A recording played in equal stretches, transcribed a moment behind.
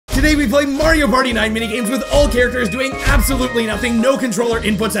Today we play Mario Party 9 minigames with all characters doing absolutely nothing, no controller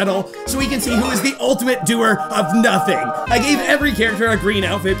inputs at all, so we can see who is the ultimate doer of nothing. I gave every character a green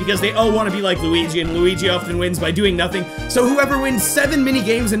outfit because they all want to be like Luigi, and Luigi often wins by doing nothing, so whoever wins 7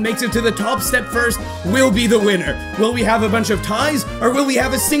 minigames and makes it to the top step first will be the winner. Will we have a bunch of ties, or will we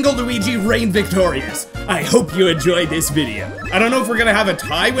have a single Luigi reign victorious? I hope you enjoyed this video. I don't know if we're gonna have a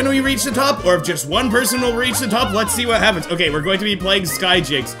tie when we reach the top, or if just one person will reach the top. Let's see what happens. Okay, we're going to be playing Sky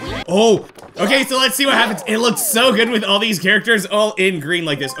Jigs. Oh, okay, so let's see what happens. It looks so good with all these characters all in green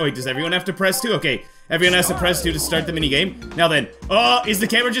like this. Oh wait, does everyone have to press 2? Okay, everyone has to press 2 to start the minigame. Now then, oh, is the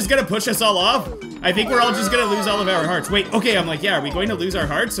camera just gonna push us all off? I think we're all just gonna lose all of our hearts. Wait, okay, I'm like, yeah, are we going to lose our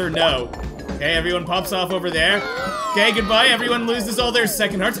hearts or no? Okay, everyone pops off over there. Okay, goodbye, everyone loses all their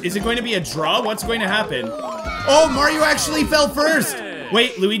second hearts. Is it going to be a draw? What's going to happen? Oh, Mario actually fell first!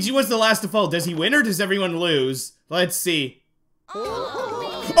 Wait, Luigi was the last to fall. Does he win or does everyone lose? Let's see.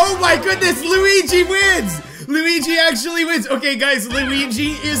 Oh my goodness, Luigi wins! Luigi actually wins. Okay, guys,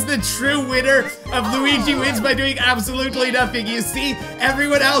 Luigi is the true winner of Luigi Wins by doing absolutely nothing. You see,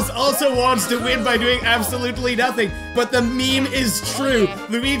 everyone else also wants to win by doing absolutely nothing, but the meme is true.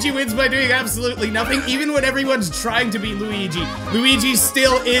 Luigi wins by doing absolutely nothing, even when everyone's trying to be Luigi. Luigi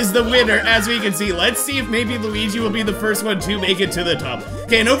still is the winner, as we can see. Let's see if maybe Luigi will be the first one to make it to the top.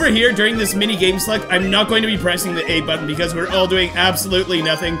 Okay, and over here, during this mini-game select, I'm not going to be pressing the A button because we're all doing absolutely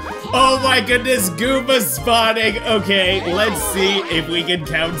nothing. Oh my goodness, Goomba spawning. Okay, let's see if we can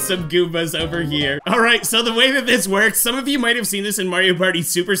count some Goombas over here. Alright, so the way that this works, some of you might have seen this in Mario Party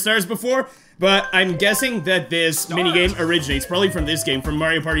Superstars before, but I'm guessing that this minigame originates probably from this game, from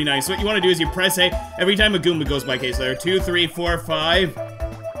Mario Party 9. So what you want to do is you press A every time a Goomba goes by. Okay, so there are 2, 3, 4, 5,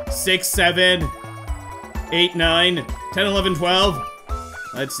 6, 7, 8, 9, 10, 11, 12.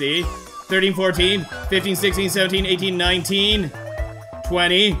 Let's see. 13, 14, 15, 16, 17, 18, 19,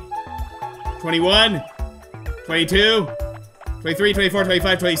 20, 21, 22, 23, 24,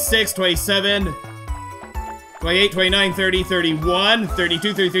 25, 26, 27, 28, 29, 30, 31,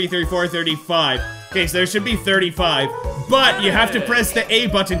 32, 33, 34, 35. Okay, so there should be 35. But you have to press the A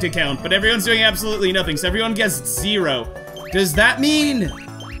button to count. But everyone's doing absolutely nothing, so everyone gets 0. Does that mean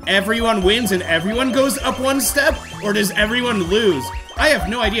everyone wins and everyone goes up 1 step? Or does everyone lose? I have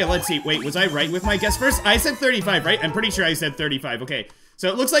no idea. Let's see. Wait, was I right with my guess first? I said 35, right? I'm pretty sure I said 35. Okay. So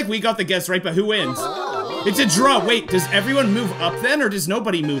it looks like we got the guess right, but who wins? It's a draw. Wait, does everyone move up then, or does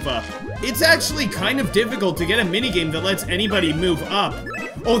nobody move up? It's actually kind of difficult to get a minigame that lets anybody move up.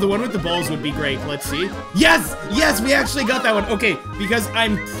 Oh, the one with the balls would be great. Let's see. Yes! Yes, we actually got that one. Okay, because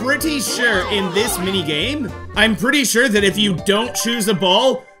I'm pretty sure in this minigame, I'm pretty sure that if you don't choose a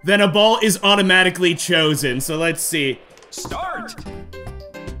ball, then a ball is automatically chosen. So let's see. Start!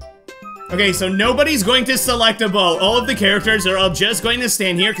 Okay, so nobody's going to select a ball. All of the characters are all just going to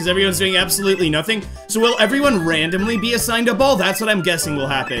stand here because everyone's doing absolutely nothing. So will everyone randomly be assigned a ball? That's what I'm guessing will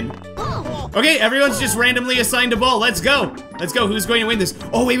happen. Okay, everyone's just randomly assigned a ball. Let's go. Let's go. Who's going to win this?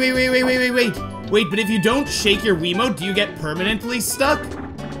 Oh, wait. Wait, but if you don't shake your Wiimote, do you get permanently stuck?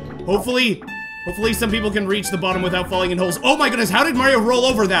 Hopefully some people can reach the bottom without falling in holes. Oh my goodness, how did Mario roll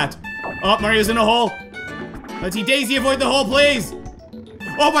over that? Oh, Mario's in a hole. Let's see, Daisy, avoid the hole, please.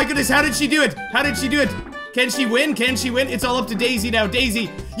 Oh my goodness, how did she do it? How did she do it? Can she win? Can she win? It's all up to Daisy now. Daisy.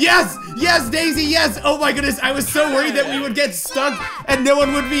 Yes! Yes, Daisy, yes! Oh my goodness, I was so worried that we would get stuck and no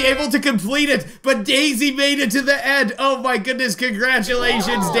one would be able to complete it. But Daisy made it to the end. Oh my goodness,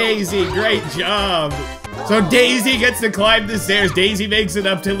 congratulations, Daisy. Great job. So Daisy gets to climb the stairs. Daisy makes it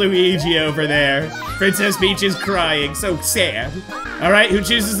up to Luigi over there. Princess Peach is crying, so sad. Alright, who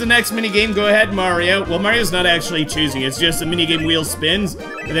chooses the next minigame? Go ahead, Mario. Well, Mario's not actually choosing. It's just the minigame wheel spins,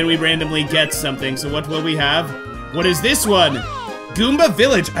 and then we randomly get something. So what will we have? What is this one? Goomba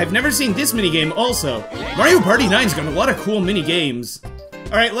Village. I've never seen this minigame also. Mario Party 9's got a lot of cool minigames.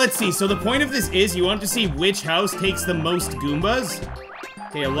 Alright, let's see. So the point of this is you want to see which house takes the most Goombas.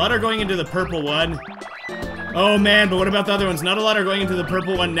 Okay, a lot are going into the purple one. Oh man, but what about the other ones? Not a lot are going into the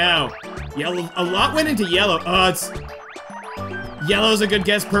purple one now. Yellow. A lot went into yellow. Oh, it's... Yellow's a good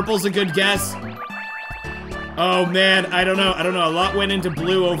guess. Purple's a good guess. Oh man, I don't know. A lot went into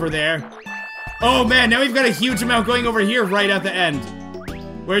blue over there. Oh man, now we've got a huge amount going over here right at the end.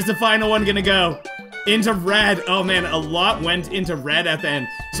 Where's the final one gonna go? Into red. Oh man, a lot went into red at the end.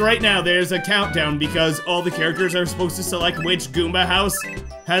 So right now there's a countdown because all the characters are supposed to select which Goomba house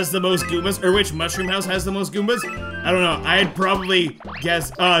has the most Goombas, or which mushroom house has the most Goombas. I don't know. I'd probably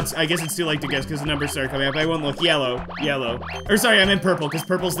guess. I guess it's too late to guess because the numbers start coming up. I won't look. Yellow. Or sorry, I meant purple because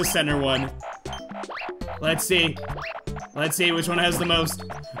purple's the center one. Let's see. Let's see which one has the most.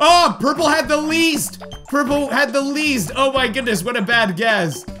 Oh, purple had the least. Purple had the least. Oh my goodness, what a bad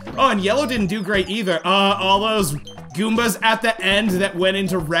guess. Oh, and yellow didn't do great either. All those Goombas at the end that went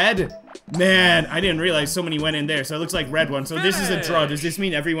into red. Man, I didn't realize so many went in there, so it looks like red one. So this is a draw. Does this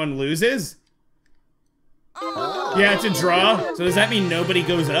mean everyone loses? Yeah, it's a draw. So does that mean nobody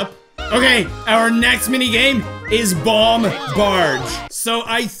goes up? Okay, our next mini game is Bomb Barge. So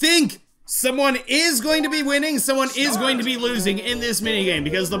I think someone is going to be winning, someone is going to be losing in this minigame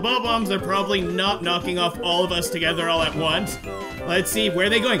because the ball bombs are probably not knocking off all of us together all at once. Let's see, where are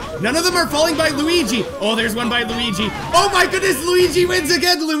they going? None of them are falling by Luigi. Oh, there's one by Luigi. Oh my goodness, Luigi wins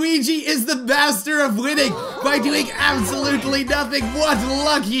again. Luigi is the master of winning by doing absolutely nothing. What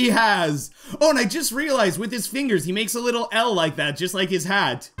luck he has. Oh, and I just realized with his fingers, he makes a little L like that, just like his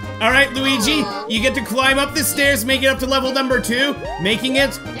hat. All right, Luigi, you get to climb up the stairs, make it up to level number 2, making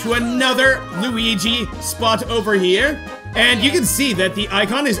it to another Luigi spot over here. And you can see that the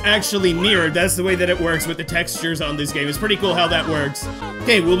icon is actually mirrored. That's the way that it works with the textures on this game. It's pretty cool how that works.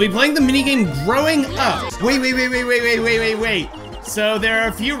 Okay, we'll be playing the minigame Growing Up. Wait. So there are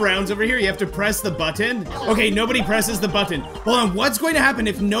a few rounds over here. You have to press the button. Okay, nobody presses the button. Hold on, what's going to happen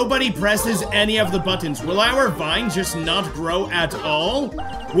if nobody presses any of the buttons? Will our vine just not grow at all?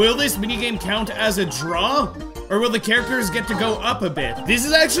 Will this minigame count as a draw? Or will the characters get to go up a bit? This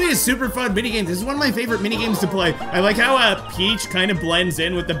is actually a super fun minigame. This is one of my favorite minigames to play. I like how Peach kind of blends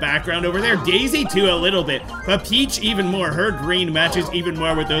in with the background over there. Daisy too a little bit, but Peach even more. Her green matches even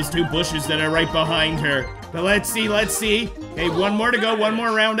more with those two bushes that are right behind her. But let's see. Okay, one more to go, one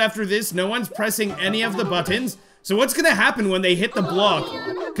more round after this. No one's pressing any of the buttons. So what's gonna happen when they hit the block?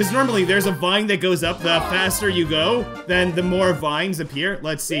 Because normally there's a vine that goes up. The faster you go, then the more vines appear.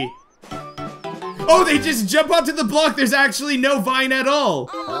 Let's see. Oh, they just jump onto the block. There's actually no vine at all.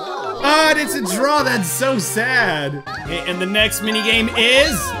 Ah, and it's a draw. That's so sad. Okay, and the next minigame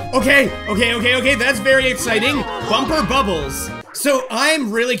is... Okay, that's very exciting. Bumper Bubbles. So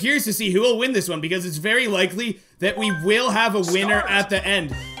I'm really curious to see who will win this one because it's very likely that we will have a winner at the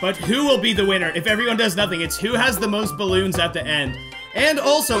end. But who will be the winner? If everyone does nothing, it's who has the most balloons at the end. And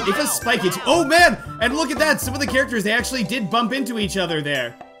also, if a spike hits... Oh, man! And look at that. Some of the characters, they actually did bump into each other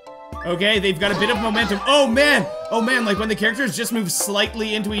there. Okay, they've got a bit of momentum. Oh man, like when the characters just move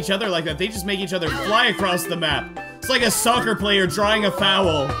slightly into each other like that, they just make each other fly across the map. It's like a soccer player drawing a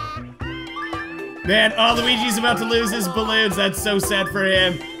foul. Man, oh, Luigi's about to lose his balloons. That's so sad for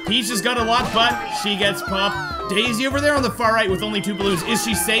him. Peach has got a lot, but she gets popped. Daisy over there on the far right with only 2 balloons. Is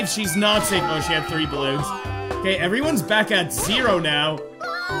she safe? She's not safe. Oh, she had 3 balloons. Okay, everyone's back at 0 now.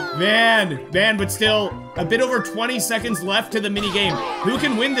 Man, but still, a bit over 20 seconds left to the minigame. Who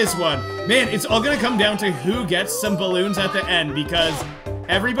can win this one? Man, it's all gonna come down to who gets some balloons at the end, because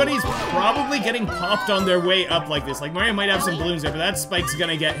everybody's probably getting popped on their way up like this. Like, Mario might have some balloons there, but that spike's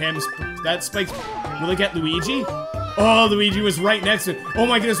gonna get him. That spike's... Will it get Luigi? Oh, Luigi was right next to it. Oh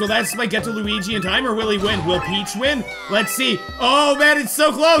my goodness, will that spike get to Luigi in time, or will he win? Will Peach win? Let's see. Oh man, it's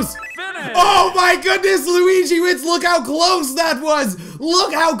so close! Oh my goodness, Luigi wins! Look how close that was!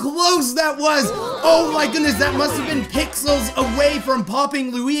 Look how close that was! Oh my goodness, that must have been pixels away from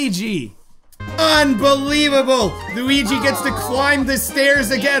popping Luigi! Unbelievable! Luigi gets to climb the stairs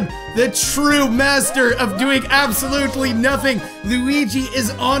again! The true master of doing absolutely nothing! Luigi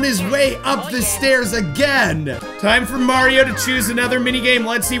is on his way up the stairs again! Time for Mario to choose another minigame.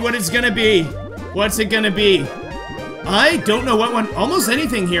 Let's see what it's gonna be. What's it gonna be? I don't know what one. Almost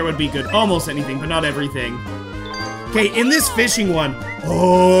anything here would be good. Almost anything, but not everything. Okay, in this fishing one.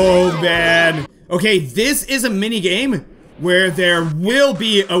 Oh, man. Okay, this is a minigame where there will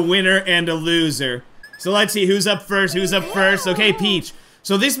be a winner and a loser. So let's see who's up first. Okay, Peach.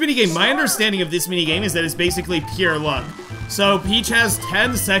 So this minigame, my understanding of this minigame is that it's basically pure luck. So Peach has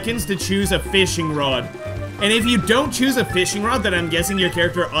 10 seconds to choose a fishing rod. And if you don't choose a fishing rod, then I'm guessing your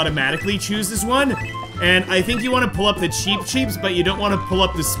character automatically chooses one. And I think you want to pull up the cheeps, but you don't want to pull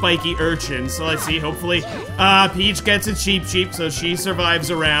up the spiky urchin. So let's see, hopefully, Peach gets a cheep, so she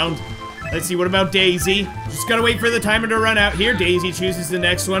survives around. Let's see, what about Daisy? Just gotta wait for the timer to run out here. Daisy chooses the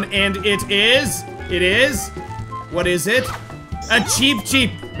next one, and it is, what is it? A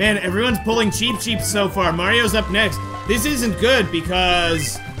cheep. Man, everyone's pulling cheeps so far. Mario's up next. This isn't good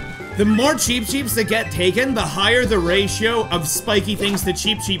because the more cheeps that get taken, the higher the ratio of spiky things to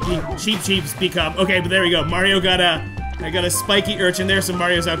cheeps become. Okay, but there we go. Mario got a spiky urchin there, so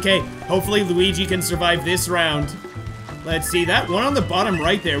Mario's okay. Hopefully Luigi can survive this round. Let's see, that one on the bottom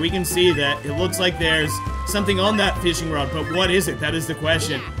right there, we can see that it looks like there's something on that fishing rod, but what is it? That is the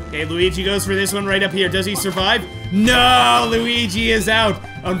question. Okay, Luigi goes for this one right up here. Does he survive? No, Luigi is out.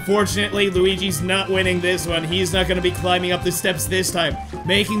 Unfortunately, Luigi's not winning this one. He's not going to be climbing up the steps this time,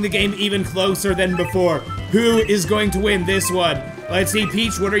 making the game even closer than before. Who is going to win this one? Let's see,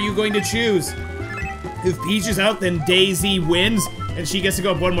 Peach, what are you going to choose? If Peach is out, then Daisy wins, and she gets to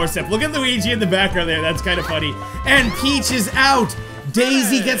go up one more step. Look at Luigi in the background there, that's kind of funny. And Peach is out!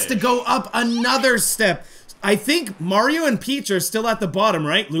 Daisy gets to go up another step. I think Mario and Peach are still at the bottom,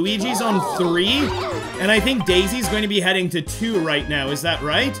 right? Luigi's on 3, and I think Daisy's going to be heading to 2 right now. Is that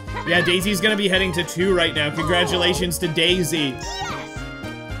right? Yeah, Daisy's going to be heading to 2 right now. Congratulations to Daisy.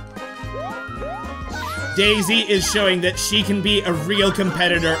 Daisy is showing that she can be a real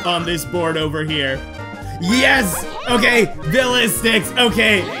competitor on this board over here. Yes! Okay, Ballistics.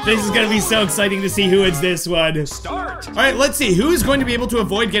 Okay, this is gonna be so exciting to see who wins this one. Start! Alright, let's see. Who is going to be able to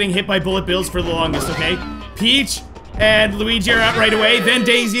avoid getting hit by bullet bills for the longest, okay? Peach and Luigi are out right away. Then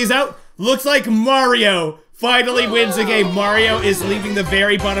Daisy is out. Looks like Mario finally wins the game. Mario is leaving the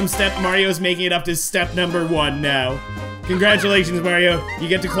very bottom step. Mario is making it up to step number 1 now. Congratulations, Mario. You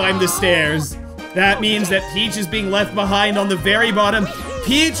get to climb the stairs. That means that Peach is being left behind on the very bottom.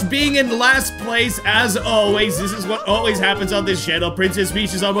 Peach being in last place, as always. This is what always happens on this channel. Princess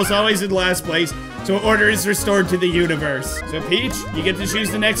Peach is almost always in last place, so order is restored to the universe. So Peach, you get to choose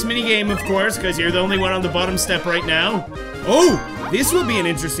the next minigame, of course, because you're the only one on the bottom step right now. Oh, this will be an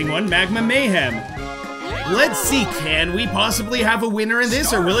interesting one, Magma Mayhem. Let's see, can we possibly have a winner in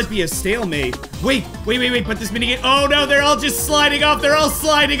this, or will it be a stalemate? Wait, but this minigame, oh no, they're all just sliding off,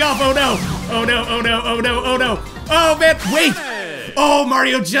 oh no, oh no, oh no, oh no, oh no, oh man, wait! Oh,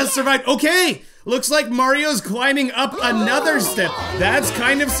 Mario just survived. Okay, looks like Mario's climbing up another step. That's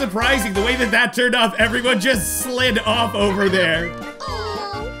kind of surprising, the way that that turned off. Everyone just slid off over there.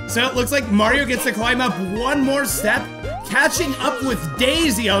 So it looks like Mario gets to climb up one more step, catching up with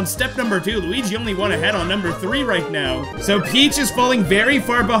Daisy on step number 2. Luigi only one ahead on number 3 right now. So Peach is falling very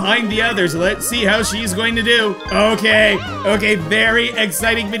far behind the others. Let's see how she's going to do. Okay, very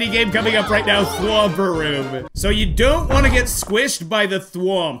exciting minigame coming up right now, Thwomper Room. So you don't want to get squished by the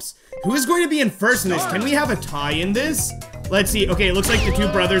Thwomps. Who is going to be in first in this? Can we have a tie in this? Let's see. Okay, it looks like the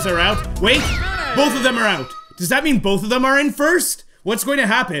 2 brothers are out. Wait, both of them are out. Does that mean both of them are in first? What's going to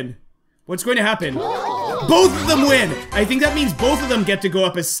happen? What's going to happen? Both of them win! I think that means both of them get to go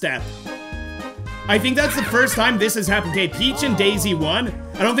up a step. I think that's the first time this has happened. Okay, Peach and Daisy won.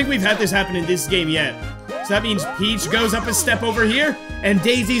 I don't think we've had this happen in this game yet. So that means Peach goes up a step over here, and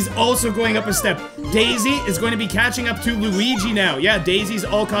Daisy's also going up a step. Daisy is going to be catching up to Luigi now. Yeah, Daisy's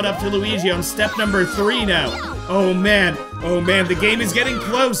all caught up to Luigi on step number 3 now. Oh man, the game is getting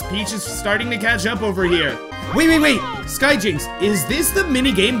close. Peach is starting to catch up over here. Wait, Skyjinx, is this the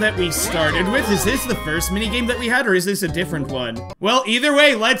minigame that we started with? Is this the first minigame that we had, or is this a different one? Well, either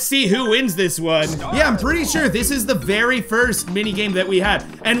way, let's see who wins this one. Yeah, I'm pretty sure this is the very first minigame that we had.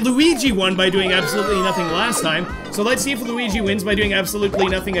 And Luigi won by doing absolutely nothing last time, so let's see if Luigi wins by doing absolutely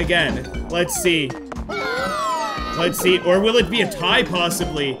nothing again. Let's see, or will it be a tie,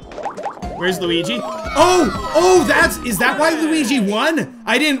 possibly? Where's Luigi? Is that why Luigi won?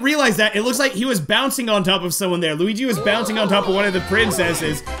 I didn't realize that. It looks like he was bouncing on top of someone there. Luigi was bouncing on top of one of the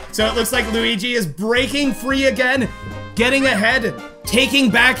princesses. So it looks like Luigi is breaking free again, getting ahead,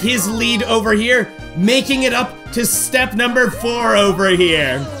 taking back his lead over here, making it up to step number 4 over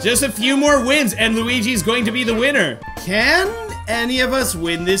here. Just a few more wins and Luigi's going to be the winner. Can any of us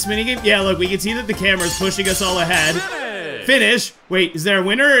win this minigame? Yeah, look, we can see that the camera's pushing us all ahead. Finish. Wait, is there a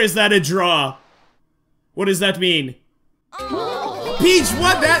winner or is that a draw? What does that mean? Peach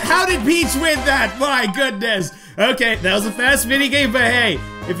won that? How did Peach win that? My goodness. Okay, that was a fast minigame, but hey,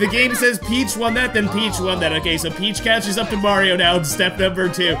 if the game says Peach won that, then Peach won that. Okay, so Peach catches up to Mario now in step number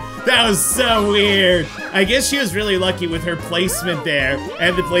 2. That was so weird. I guess she was really lucky with her placement there,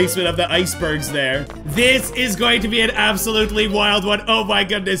 and the placement of the icebergs there. This is going to be an absolutely wild one. Oh my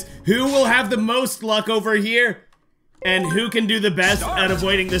goodness. Who will have the most luck over here? And who can do the best at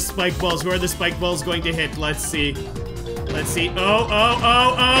avoiding the spike balls? Who are the spike balls going to hit? Let's see.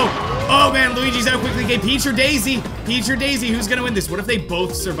 Oh man, Luigi's out quickly. Okay, Peach or Daisy? Who's gonna win this? What if they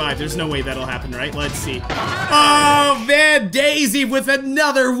both survive? There's no way that'll happen, right? Let's see. Oh man, Daisy with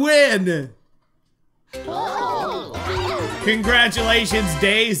another win! Congratulations,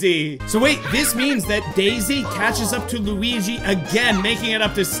 Daisy. So wait, this means that Daisy catches up to Luigi again, making it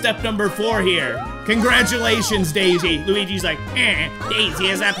up to step number 4 here. Congratulations, Daisy. Luigi's like, Daisy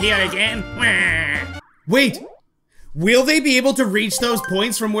is up here again. Wait, will they be able to reach those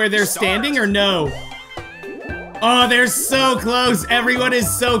points from where they're standing or no? Oh, they're so close. Everyone is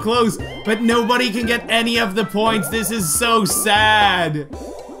so close, but nobody can get any of the points. This is so sad.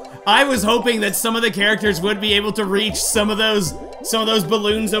 I was hoping that some of the characters would be able to reach some of those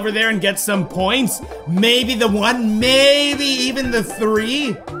balloons over there and get some points. Maybe the 1, maybe even the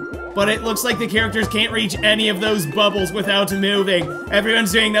 3. but it looks like the characters can't reach any of those bubbles without moving.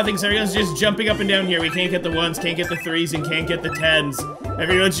 Everyone's doing nothing, so everyone's just jumping up and down here. We can't get the 1s, can't get the 3s, and can't get the 10s.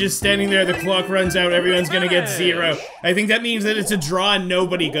 Everyone's just standing there, the clock runs out, everyone's gonna get 0. I think that means that it's a draw and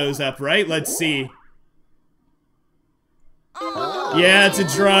nobody goes up, right? Let's see. Yeah, it's a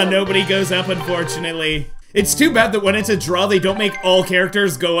draw, nobody goes up, unfortunately. It's too bad that when it's a draw, they don't make all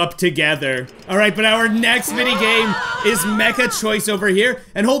characters go up together. Alright, but our next minigame is Mecha Choice over here.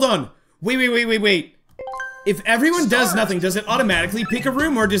 And hold on. Wait. If everyone does nothing, does it automatically pick a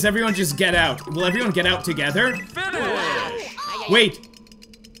room, or does everyone just get out? Will everyone get out together? Finish! Wait.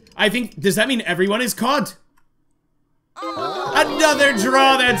 I think, does that mean everyone is caught? Another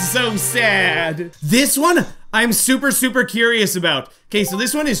draw, that's so sad. This one, I'm super curious about. Okay, so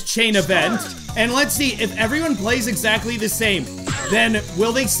this one is chain event, and let's see, if everyone plays exactly the same, then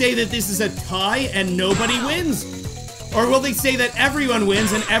will they say that this is a tie and nobody wins? Or will they say that everyone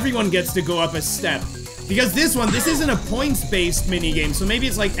wins and everyone gets to go up a step? Because this isn't a points-based minigame, so maybe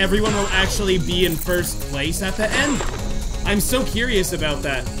it's like everyone will actually be in first place at the end? I'm so curious about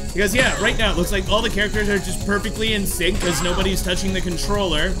that. Because yeah, right now it looks like all the characters are just perfectly in sync because nobody's touching the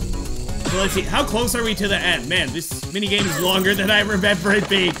controller. So let's see, how close are we to the end? Man, this minigame is longer than I remember it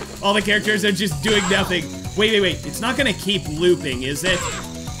being. All the characters are just doing nothing. Wait, it's not gonna keep looping, is it?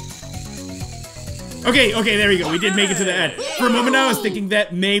 Okay, there we go, we did make it to the end. For a moment I was thinking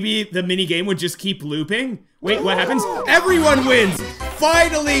that maybe the minigame would just keep looping. Wait, what happens? Everyone wins!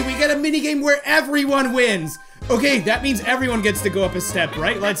 Finally, we get a minigame where everyone wins! Okay, that means everyone gets to go up a step,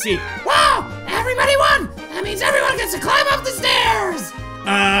 right? Let's see. Wow! Everybody won! That means everyone gets to climb up the stairs!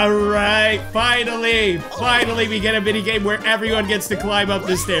 Alright, finally we get a minigame where everyone gets to climb up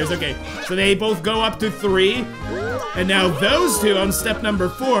the stairs. Okay, so they both go up to 3. And now those two on step number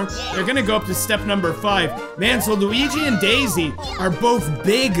 4, they're gonna go up to step number 5. Man, so Luigi and Daisy are both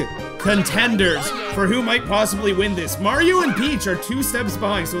big contenders for who might possibly win this. Mario and Peach are 2 steps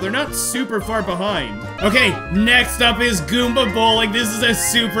behind, so they're not super far behind. Okay, next up is Goomba Bowling. This is a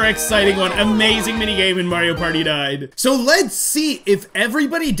super exciting one. Amazing minigame in Mario Party 9. So let's see, if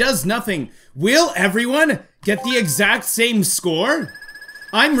everybody does nothing, will everyone get the exact same score?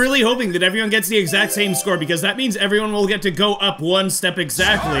 I'm really hoping that everyone gets the exact same score because that means everyone will get to go up 1 step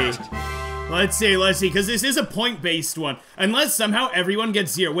exactly. Let's see, because this is a point-based one. Unless somehow everyone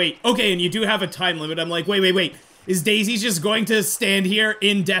gets 0. Wait, okay, and you do have a time limit. I'm like, wait. Is Daisy just going to stand here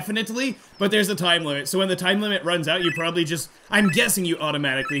indefinitely? But there's a time limit. So when the time limit runs out, you probably just... I'm guessing you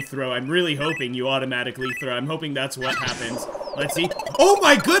automatically throw. I'm really hoping you automatically throw. I'm hoping that's what happens. Let's see. Oh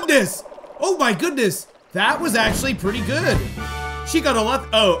my goodness! Oh my goodness! That was actually pretty good. She got a lot.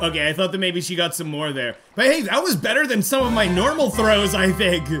 Oh, okay, I thought that maybe she got some more there. But hey, that was better than some of my normal throws, I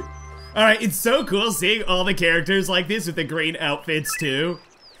think. Alright, it's so cool seeing all the characters like this with the green outfits too.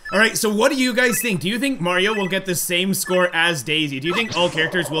 Alright, so what do you guys think? Do you think Mario will get the same score as Daisy? Do you think all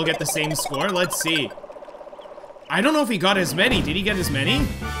characters will get the same score? Let's see. I don't know if he got as many. Did he get as many?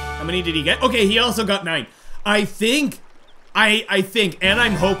 How many did he get? Okay, he also got 9. I think, and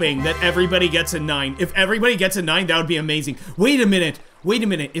I'm hoping that everybody gets a 9. If everybody gets a 9, that would be amazing. Wait a minute.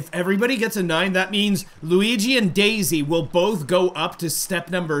 If everybody gets a 9, that means Luigi and Daisy will both go up to step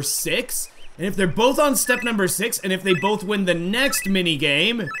number 6. And if they're both on step number 6, and if they both win the next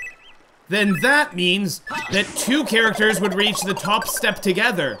minigame, then that means that 2 characters would reach the top step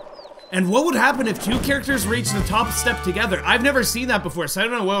together. And what would happen if 2 characters reach the top step together? I've never seen that before, so I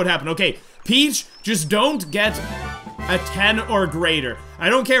don't know what would happen. Okay, Peach, just don't get a 10 or greater. I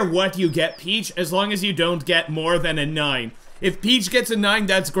don't care what you get, Peach, as long as you don't get more than a 9. If Peach gets a 9,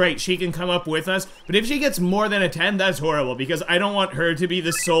 that's great. She can come up with us. But if she gets more than a 10, that's horrible because I don't want her to be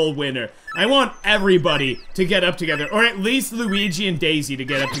the sole winner. I want everybody to get up together, or at least Luigi and Daisy to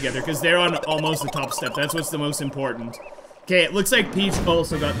get up together because they're on almost the top step. That's what's the most important. Okay, it looks like Peach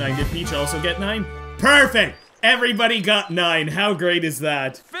also got 9. Did Peach also get 9? Perfect! Everybody got 9. How great is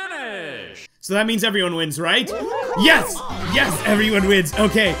that? Finish! So that means everyone wins, right? Yes! Yes, everyone wins.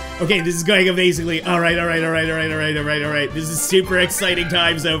 Okay, this is going amazingly. All right. This is super exciting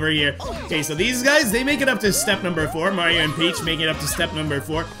times over here. Okay, so these guys, they make it up to step number 4. Mario and Peach make it up to step number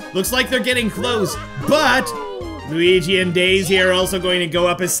 4. Looks like they're getting close, but Luigi and Daisy are also going to go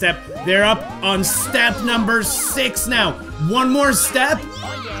up a step. They're up on step number 6 now. One more step.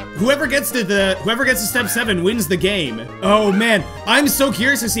 Whoever gets to step 7 wins the game. Oh man, I'm so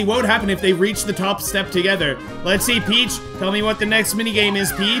curious to see what would happen if they reach the top step together. Let's see, Peach, tell me what the next minigame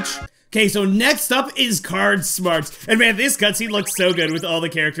is, Peach. Okay, so next up is Card Smarts. And man, this cutscene looks so good with all the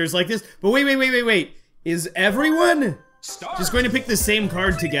characters like this. But wait. Is everyone just going to pick the same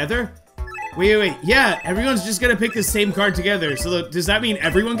card together? Wait. Yeah, everyone's just gonna pick the same card together. So does that mean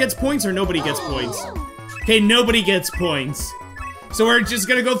everyone gets points or nobody gets points? Okay, nobody gets points. So we're just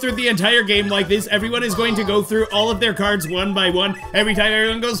gonna go through the entire game like this. Everyone is going to go through all of their cards one by one. Every time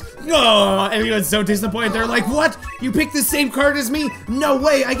everyone goes, oh, everyone's so disappointed. They're like, what? You picked the same card as me? No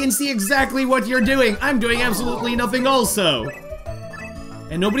way, I can see exactly what you're doing. I'm doing absolutely nothing also.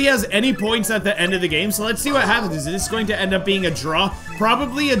 And nobody has any points at the end of the game, so let's see what happens. Is this going to end up being a draw?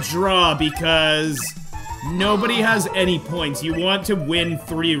 Probably a draw because nobody has any points. You want to win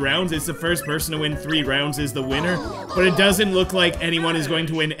 3 rounds. It's the first person to win 3 rounds is the winner, but it doesn't look like anyone is going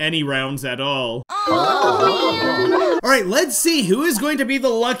to win any rounds at all. Alright, let's see who is going to be the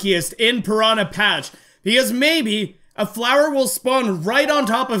luckiest in Piranha Patch, because maybe a flower will spawn right on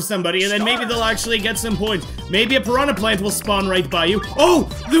top of somebody, and then maybe they'll actually get some points. Maybe a piranha plant will spawn right by you. Oh!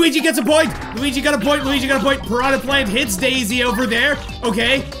 Luigi gets a point! Luigi got a point! Luigi got a point! Piranha plant hits Daisy over there.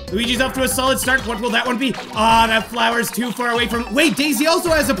 Okay, Luigi's off to a solid start. What will that one be? Ah, that flower's too far away from... Wait, Daisy also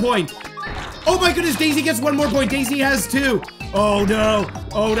has a point! Oh my goodness, Daisy gets 1 more point. Daisy has 2. Oh no.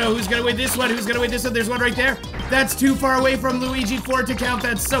 Oh no, who's gonna win this one? Who's gonna win this one? There's one right there. That's too far away from Luigi for it to count.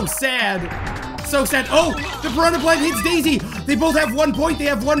 That's so sad. So sad. Oh, the piranha plant hits Daisy. They both have 1 point. They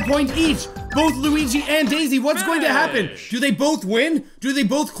have 1 point each. Both Luigi and Daisy. What's going to happen? Do they both win? Do they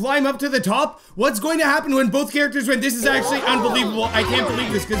both climb up to the top? What's going to happen when both characters win? This is actually unbelievable. I can't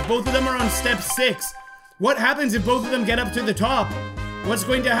believe this because both of them are on step 6. What happens if both of them get up to the top? What's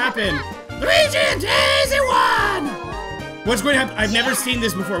going to happen? Luigi and Daisy won! What's going to happen? I've never seen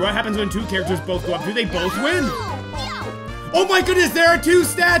this before. What happens when 2 characters both go up? Do they both win? Oh my goodness, there are 2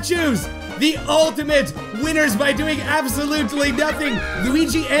 statues! The ultimate winners by doing absolutely nothing.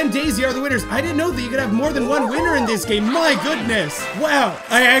 Luigi and Daisy are the winners. I didn't know that you could have more than 1 winner in this game. My goodness. Wow.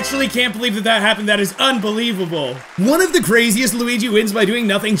 I actually can't believe that that happened. That is unbelievable. One of the craziest Luigi wins by doing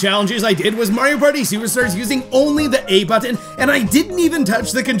nothing challenges I did was Mario Party Superstars using only the A button, and I didn't even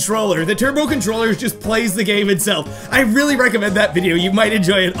touch the controller. The turbo controller just plays the game itself. I really recommend that video. You might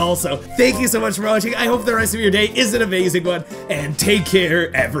enjoy it also. Thank you so much for watching. I hope the rest of your day is an amazing one, and take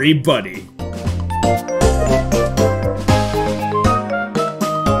care, everybody.